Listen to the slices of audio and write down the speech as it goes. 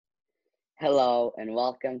Hello and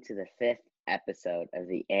welcome to the fifth episode of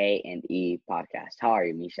the A and E podcast. How are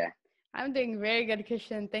you, Misha? I'm doing very good,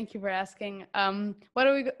 Christian. Thank you for asking. What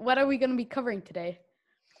are we going to be covering today?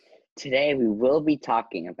 Today we will be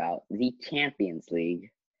talking about the Champions League,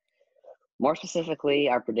 more specifically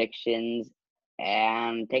our predictions,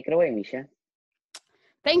 and take it away, Misha.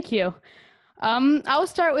 Thank you. I'll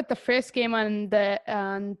start with the first game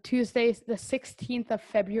on Tuesday, the 16th of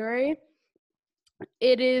February.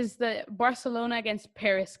 It is the Barcelona against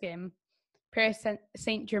Paris game, Paris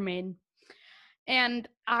Saint Germain, and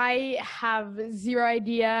I have zero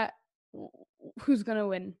idea who's gonna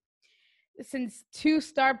win. Since two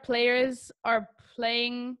star players are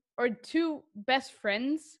playing, or two best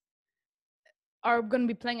friends are going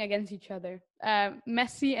to be playing against each other,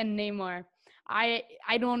 Messi and Neymar. I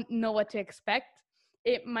don't know what to expect.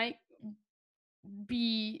 It might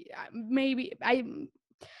be maybe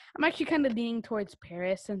I'm actually kind of leaning towards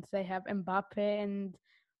Paris since they have Mbappe and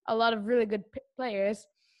a lot of really good players,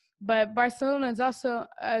 but Barcelona is also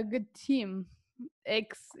a good team.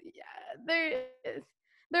 They're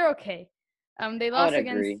they're okay. They I lost would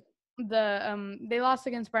against agree.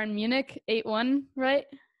 Bayern Munich 8-1, right?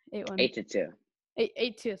 8-1. 8-2.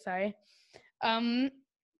 8-2, sorry. Um,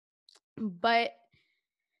 but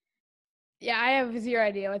yeah, I have zero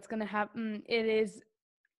idea what's gonna happen.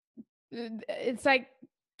 It's like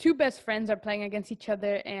two best friends are playing against each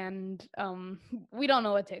other, and we don't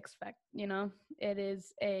know what to expect. It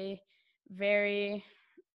is a very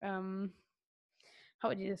how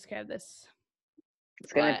would you describe this?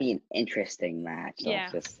 It's gonna What? be an interesting match. Let's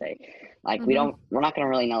Yeah. just say, like Mhm. we're not gonna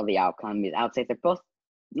really know the outcome. I would say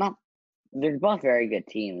not, they're both very good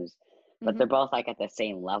teams, but they're Mhm. both like at the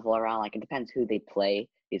same level around. Like it depends who they play.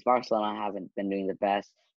 These Barcelona haven't been doing the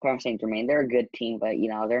best. Paris Saint Germain, they're a good team, but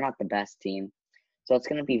they're not the best team. So it's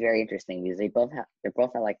gonna be very interesting because they're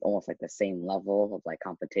both at like almost like the same level of like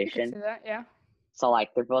You could competition. say that. Yeah. So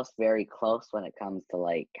like they're both very close when it comes to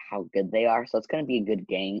like how good they are. So it's gonna be a good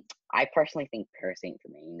game. I personally think Paris Saint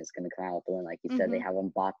Germain is gonna come out with the win. Like you said, they Mhm. have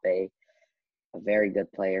Mbappe, a very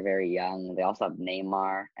good player, very young. They also have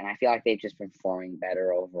Neymar, and I feel like they've just been performing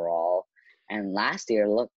better overall. And last year,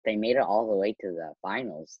 look, they made it all the way to the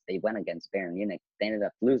finals. They went against Bayern Munich. They ended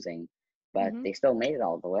up losing, but Mhm. they still made it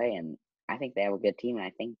all the way. And I think they have a good team, and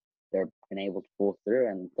I think they're been able to pull through,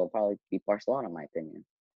 and they'll probably beat Barcelona, in my opinion.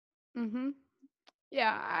 Mhm.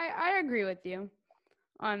 Yeah, I agree with you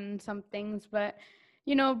on some things, but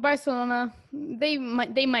Barcelona, they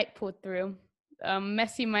might pull through.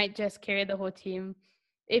 Messi might just carry the whole team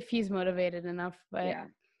if he's motivated enough, but Yeah.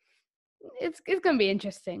 it's gonna be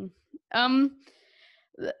interesting. Um,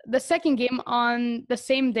 the second game on the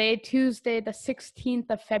same day, Tuesday, the 16th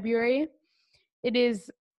of February, it is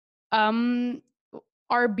um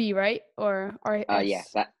RB, right? Or Yeah.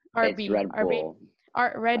 RS? That it's RB, Red RB. Bull.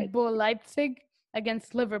 Red Like, Bull Leipzig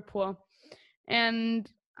against Liverpool. And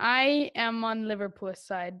I am on Liverpool's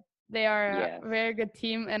side. They are a yes, very good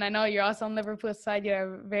team, and I know you're also on Liverpool's side.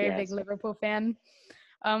 You're a very big yes. Liverpool fan.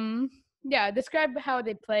 Um, yeah, describe how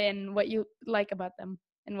they play and what you like about them,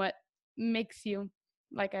 and what makes you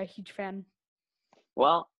like a huge fan.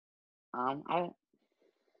 Well, I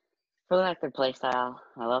really like their play style.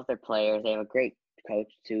 I love their players. They have a great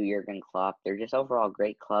coach too, Jurgen Klopp. They're just overall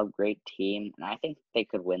great club, great team, and I think they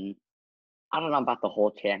could win. I don't know about the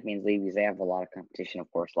whole Champions League because they have a lot of competition,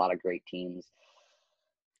 of course, a lot of great teams.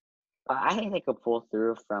 But I think they could pull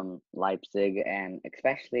through from Leipzig, and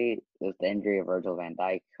especially with the injury of Virgil van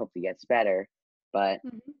Dijk, hope he gets better. But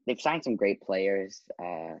Mm-hmm. they've signed some great players.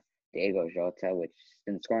 Diego Jota, which has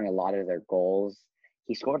been scoring a lot of their goals.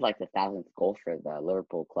 He scored like the 1,000th goal for the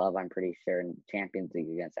Liverpool club, I'm pretty sure, in the Champions League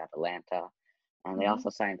against Atalanta. And they Mm-hmm. also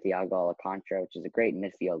signed Thiago Alcantara, which is a great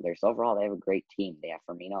midfielder. So overall, they have a great team. They have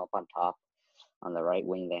Firmino up on top. On the right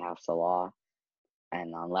wing, they have Salah,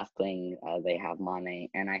 and on left wing, they have Mane.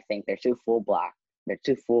 And I think they're two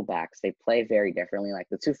fullbacks. They play very differently. Like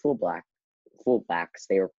the two fullbacks,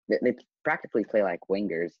 they practically play like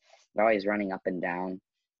wingers. They're always running up and down,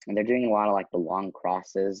 and they're doing a lot of like the long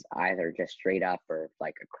crosses, either just straight up or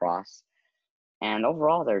like a cross. And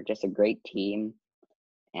overall, they're just a great team,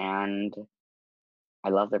 and I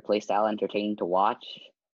love their play style, entertaining to watch.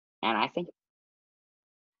 And I think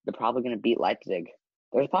they're probably going to beat Leipzig.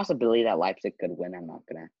 There's a possibility that Leipzig could win. I'm not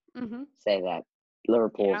going to Mm-hmm. say that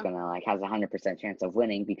Liverpool is Yeah. gonna like has a 100% chance of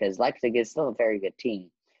winning because Leipzig is still a very good team.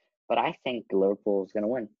 But I think Liverpool is gonna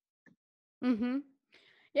win. Mm-hmm.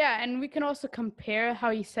 Yeah, and we can also compare how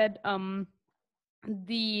you said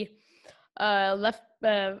the left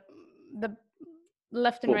the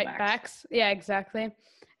left and right Fullbacks. backs. Yeah, exactly.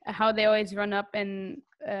 How they always run up and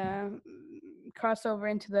cross over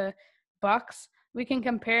into the Bucks, we can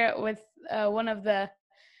compare it with one of the,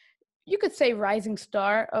 you could say, rising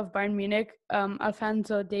star of Bayern Munich,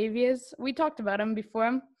 Alphonso Davies. We talked about him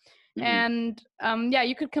before. Mhm. And yeah,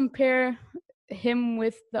 you could compare him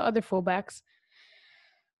with the other fullbacks.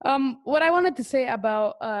 What I wanted to say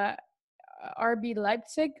about RB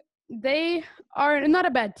Leipzig, they are not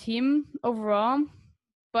a bad team overall,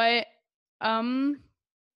 but um,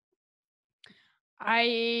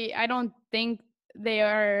 I don't think they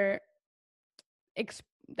are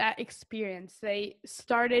that experienced. They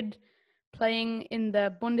started playing in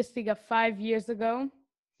the Bundesliga 5 years ago,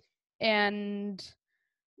 and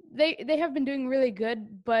they have been doing really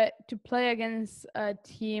good. But to play against a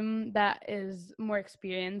team that is more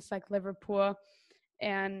experienced, like Liverpool,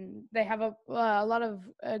 and they have a lot of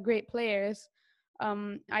great players,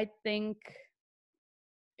 I think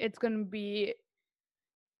it's going to be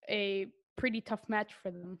a pretty tough match for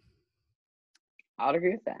them. I would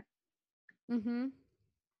agree with that. Mm-hmm.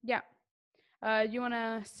 Yeah. You want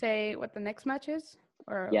to say what the next match is,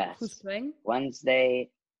 or who's Yes. playing? Wednesday,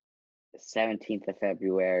 17th of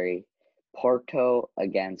February, Porto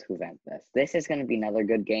against Juventus. This is going to be another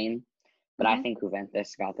good game, but I Mm-hmm. think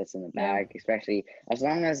Juventus got this in the Yeah. bag, especially as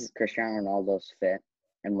long as Cristiano Ronaldo's fit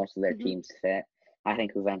and most of their Mm-hmm. teams fit. I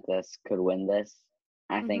think Juventus could win this.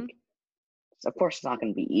 I Mm-hmm. think, of course, it's not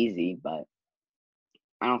going to be easy, but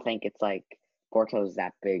I don't think it's like Porto's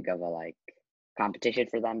that big of a competition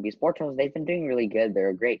for them because Porto's they've been doing really good. They're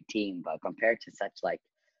a great team, but compared to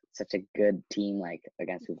such a good team like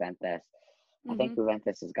against Juventus, I think Mm-hmm.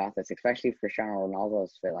 Juventus has got this, especially if Cristiano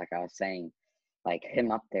Ronaldo's fit. Like I was saying, like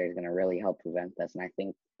him up there is going to really help Juventus, and I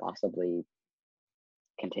think possibly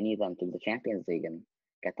continue them through the Champions League and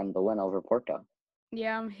get them the win over Porto.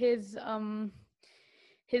 Yeah, his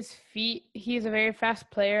feet, he's a very fast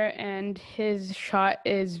player, and his shot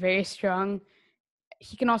is very strong.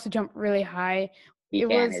 He can also jump really high. He It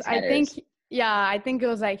can was, his I think, headers. yeah, I think it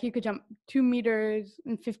was like he could jump 2 meters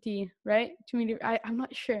and 50, right? 2 meter. I'm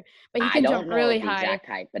not sure, but he I can don't jump know really the high. exact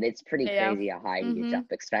height, but it's pretty Yeah. crazy how high he can Mm-hmm.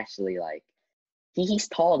 jump, especially like he's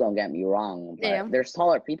tall, don't get me wrong, but Yeah. there's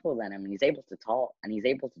taller people than him, and he's able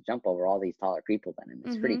to jump over all these taller people than him.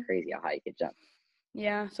 It's pretty Mm-hmm. crazy how high he could jump.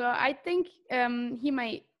 Yeah. So I think he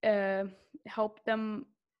might help them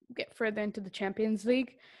get further into the Champions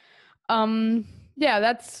League. Yeah,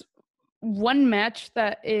 that's one match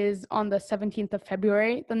that is on the 17th of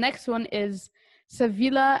February. The next one is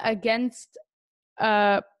Sevilla against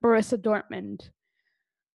Borussia Dortmund.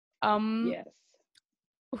 Yes.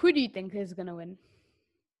 Who do you think is gonna win?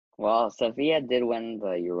 Well, Sevilla did win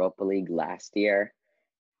the Europa League last year,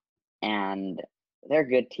 and they're a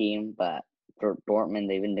good team, but for Dortmund,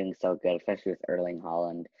 they've been doing so good, especially with Erling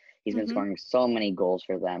Haaland. He's been Mm-hmm. scoring so many goals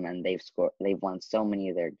for them, and they've won so many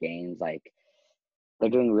of their games. Like they're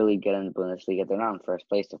doing really good in the Bundesliga. They're not in first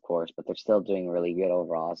place, of course, but they're still doing really good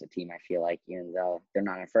overall as a team. I feel like even though they're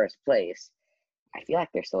not in first place, I feel like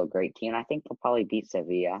they're still a great team. I think they'll probably beat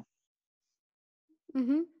Sevilla.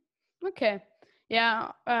 Mm-hmm. Okay.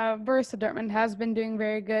 Yeah, Borussia Dortmund has been doing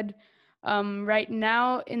very good. Right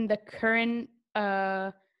now in the current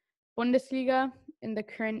Bundesliga, in the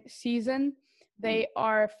current season, Mm. they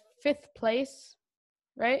are fifth place,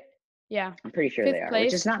 right? Yeah, I'm pretty sure they fifth are,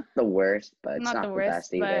 which is place. not the worst, but it's Not the not the worst,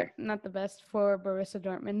 best but either. not the best for Borussia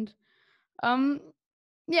Dortmund. Um,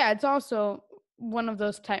 yeah, it's also one of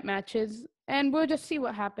those tight matches, and we'll just see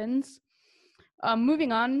what happens.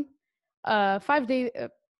 Moving on, 5 day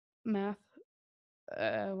math.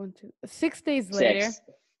 6 days later. 6.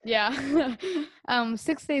 Yeah,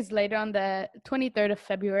 6 days later, on the 23rd of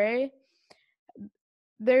February,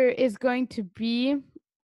 there is going to be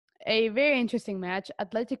a very interesting match: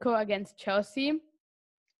 Atletico against Chelsea,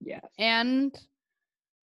 Yes. and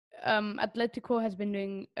Atletico has been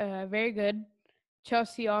doing very good.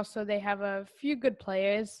 Chelsea also, they have a few good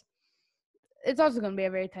players. It's also going to be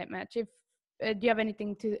a very tight match. If do you have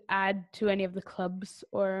anything to add to any of the clubs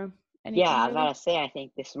or Yeah, anything I was about really? to say, I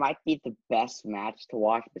think this might be the best match to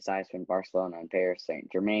watch besides from Barcelona and Paris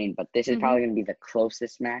Saint-Germain, but this is Mm-hmm. probably going to be the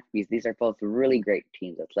closest match because these are both really great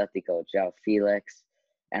teams. Atletico, João Felix,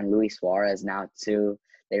 and Luis Suarez now too.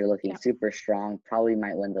 They're looking Yeah. super strong. Probably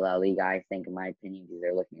might win the La Liga, I think, in my opinion, because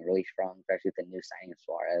they're looking really strong, especially with the new signing of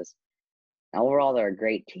Suarez. And overall, they're a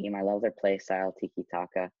great team. I love their play style, tiki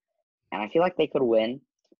taka, and I feel like they could win.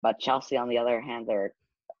 But Chelsea, on the other hand, they're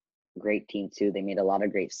a great team too. They made a lot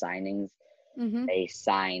of great signings. Mm-hmm. They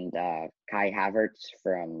signed Kai Havertz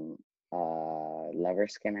from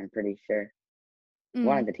Leverskin, I'm pretty sure.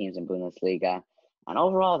 One of the teams in Bundesliga. And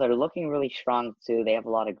overall, they're looking really strong too. They have a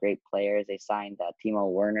lot of great players. They signed Timo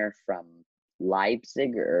Werner from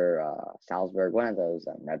Leipzig or Salzburg, one of those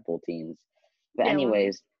Red Bull teams. But Yeah,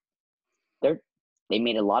 anyways, they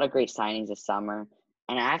made a lot of great signings this summer,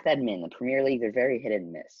 and I have to admit, in the Premier League, they're very hit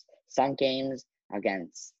and miss. Some games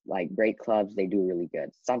against like great clubs, they do really good.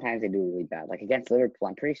 Sometimes they do really bad. Like against Liverpool,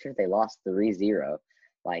 I'm pretty sure they lost 3-0.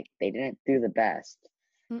 Like they didn't do the best,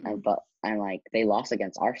 mm-mm. and like they lost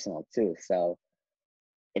against Arsenal too. So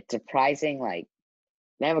it's surprising. Like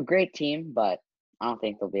they have a great team, but I don't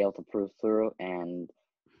think they'll be able to prove through. And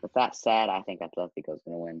with that said, I think Atletico's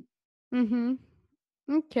gonna win. Mm-hmm.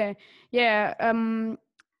 Okay. Yeah.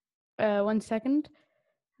 1 second.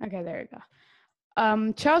 Okay, there you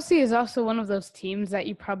go. Chelsea is also one of those teams that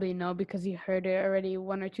you probably know because you heard it already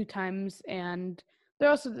 1 or 2 times, and they're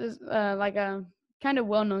also like a kind of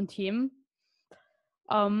well-known team.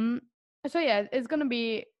 Um, so yeah, it's gonna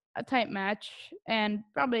be a tight match, and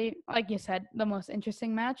probably, like you said, the most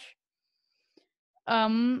interesting match.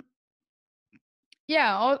 Um,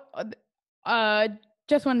 yeah. Uh,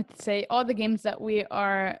 just wanted to say all the games that we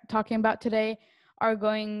are talking about today are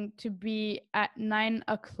going to be at 9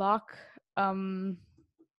 o'clock.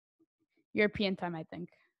 European time, I think.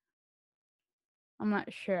 I'm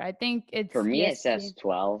not sure. I think it's For me, it says EST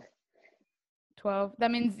 12. 12.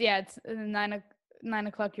 That means it's 9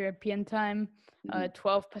 o'clock European time,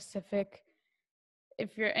 12 Pacific.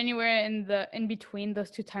 If you're anywhere in between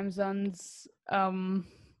those two time zones,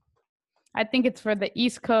 I think it's for the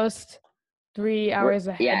East Coast, 3 hours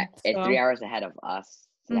Yeah, ahead. it's So 3 hours ahead of us.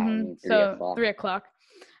 So that would mean 3 o'clock. 3 o'clock.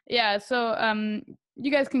 Yeah. So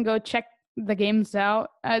you guys can go check the games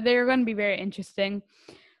out. They're going to be very interesting.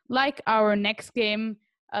 Like our next game,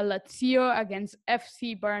 Lazio against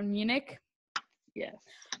FC Bayern Munich. Yes.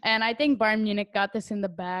 And I think Bayern Munich got this in the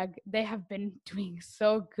bag. They have been doing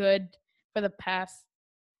so good for the past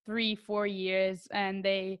 3-4 years, and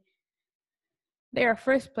they are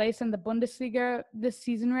first place in the Bundesliga this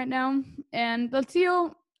season right now. And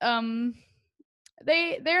Lazio,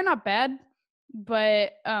 they're not bad,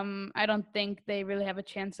 but I don't think they really have a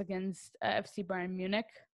chance against FC Bayern Munich.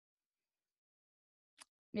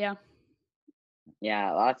 Yeah.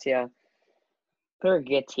 Yeah, Lazio, they're a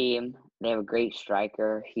good team. They have a great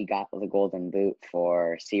striker. He got the Golden Boot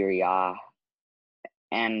for Serie A.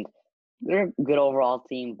 And they're a good overall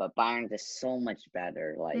team, but Bayern's is so much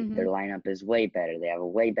better. Like their lineup is way better. They have a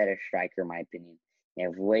way better striker, in my opinion. They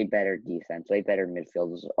have way better defense, way better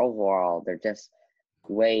midfielders. Overall, they're just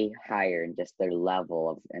way higher in just their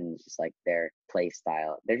level of and just like their play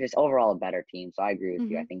style. They're just overall a better team. So I agree with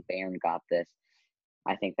you. I think Bayern got this.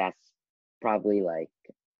 I think that's probably like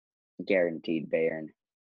guaranteed Bayern.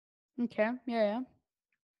 Okay. Yeah.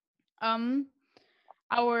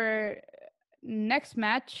 Our next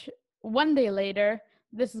match, one day later,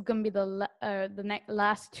 this is gonna be the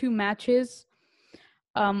last two matches.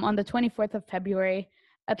 On the 24th of February,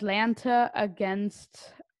 Atlanta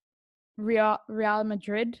against Real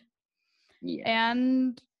Madrid. Yes.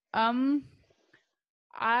 And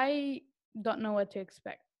I don't know what to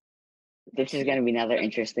expect. This is going to be another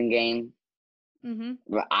interesting game. Mm-hmm.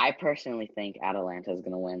 But I personally think Atalanta is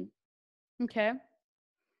going to win. Okay.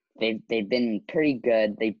 They've been pretty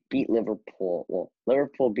good. They beat Liverpool. Well,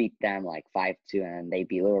 Liverpool beat them like 5-2, and they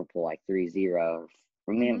beat Liverpool like 3-0.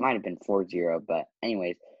 I mean, it might have been 4-0, but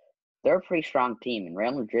anyways, they're a pretty strong team. And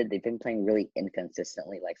Real Madrid, they've been playing really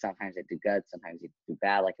inconsistently. Like sometimes they do good, sometimes they do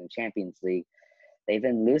bad. Like in Champions League, they've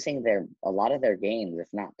been losing a lot of their games, if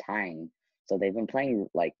not tying. So they've been playing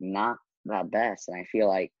like not that best. And I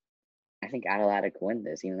think Atalanta could win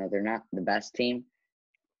this, even though they're not the best team.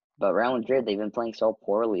 But Real Madrid, they've been playing so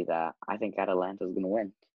poorly that I think Atalanta's going to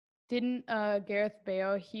win. Didn't Gareth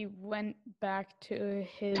Bale, he went back to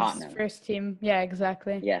his Tottenham. first team. Yeah,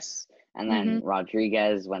 exactly. Yes. And then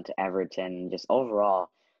Rodriguez went to Everton. Just overall,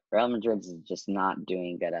 Real Madrid's just not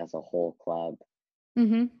doing good as a whole club.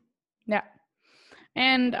 Yeah.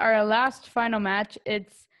 And our last final match,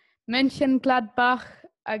 it's Mönchengladbach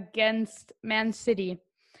against Man City.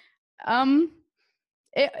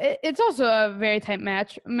 It's also a very tight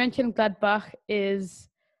match. Mönchengladbach is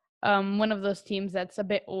one of those teams that's a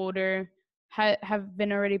bit older, have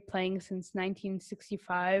been already playing since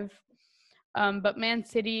 1965. But Man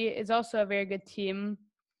City is also a very good team.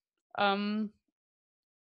 I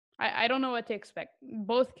don't know what to expect.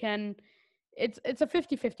 Both can. It's a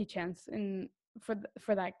 50-50 chance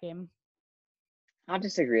for that game. I'll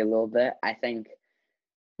disagree a little bit. I think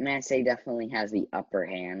Man City definitely has the upper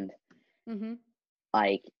hand.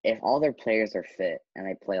 Like, if all their players are fit and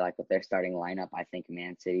they play like with their starting lineup, I think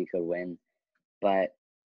Man City could win. But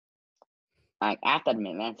I have to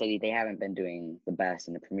admit, Man City, they haven't been doing the best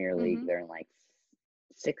in the Premier League. They're in like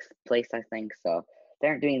 6th place, I think. So they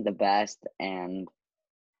aren't doing the best, and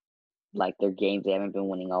like their games, they haven't been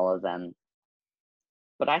winning all of them.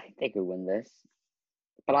 But I think they could win this.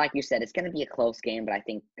 But like you said, it's going to be a close game. But I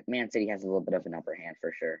think Man City has a little bit of an upper hand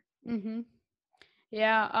for sure.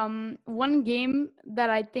 Yeah. One game that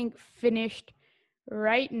I think finished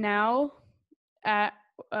right now at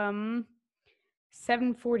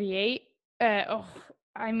 7:48.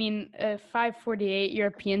 5:48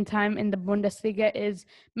 European time in the Bundesliga is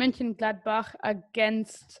Mönchengladbach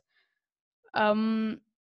against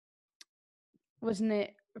wasn't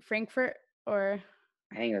it Frankfurt or?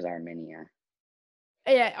 I think it was Armenia.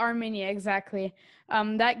 Yeah, Armenia, exactly.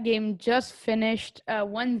 That game just finished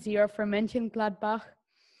 1-0 for Mönchengladbach.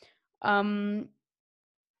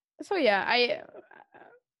 So yeah,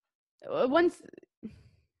 once,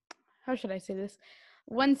 how should I say this?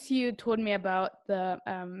 Once you told me about the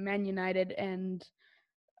Man United and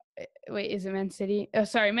wait, is it Man City? Oh,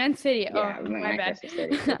 sorry, Man City. Yeah, oh, my bad.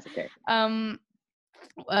 City. That's okay.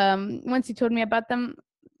 Once you told me about them,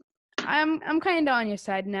 I'm kind of on your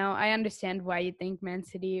side now. I understand why you think Man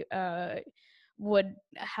City has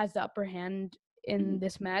the upper hand in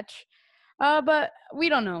this match, but we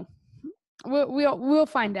don't know. We'll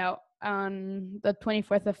find out on the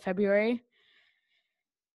 24th of February.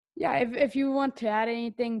 Yeah, if you want to add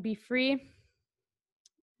anything, be free.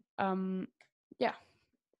 Yeah.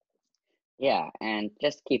 Yeah, and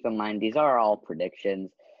just keep in mind these are all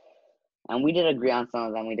predictions. And we did agree on some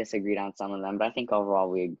of them. We disagreed on some of them. But I think overall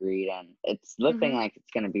we agreed. And it's looking like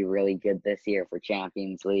it's going to be really good this year for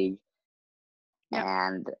Champions League. Yep.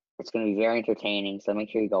 And it's going to be very entertaining. So make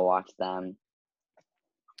sure you go watch them.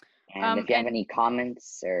 And if you have any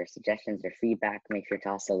comments or suggestions or feedback, make sure to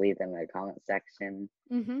also leave them in the comment section.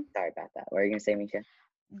 Sorry about that. What are you going to say, Misha?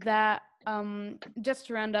 That just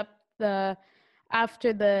to round up,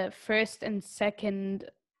 after the first and second,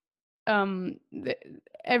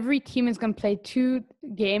 every team is going to play 2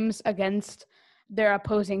 games against their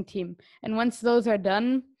opposing team, and once those are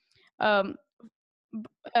done, by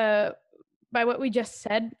what we just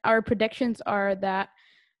said, our predictions are that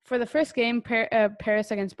for the first game,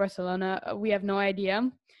 Paris against Barcelona, we have no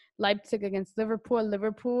idea. Leipzig against Liverpool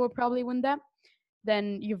will probably win that.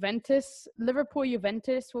 Then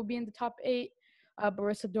Liverpool-Juventus will be in the top 8.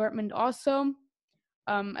 Borussia Dortmund also.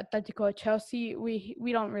 Atletico, Chelsea,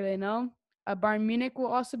 we don't really know. Bayern Munich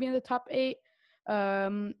will also be in the top 8.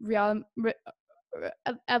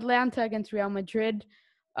 Atlanta against Real Madrid.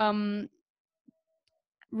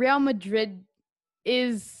 Real Madrid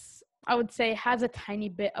is, I would say, has a tiny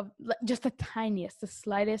bit of, just the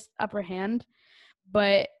slightest upper hand,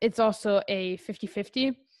 but it's also a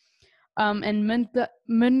 50-50. And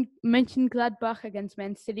Mönchengladbach against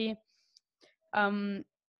Man City.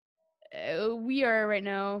 We are right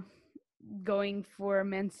now going for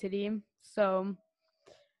Man City. So,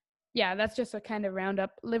 yeah, that's just a kind of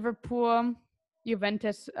roundup. Liverpool,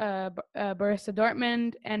 Juventus, Borussia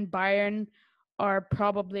Dortmund, and Bayern are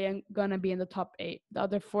probably going to be in the top 8. The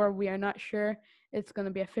other 4, we are not sure. It's going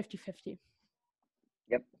to be a 50-50.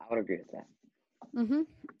 Yep, I would agree with that.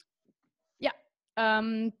 Yeah.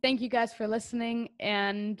 Thank you guys for listening,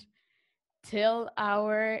 and till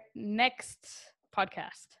our next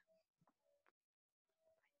podcast.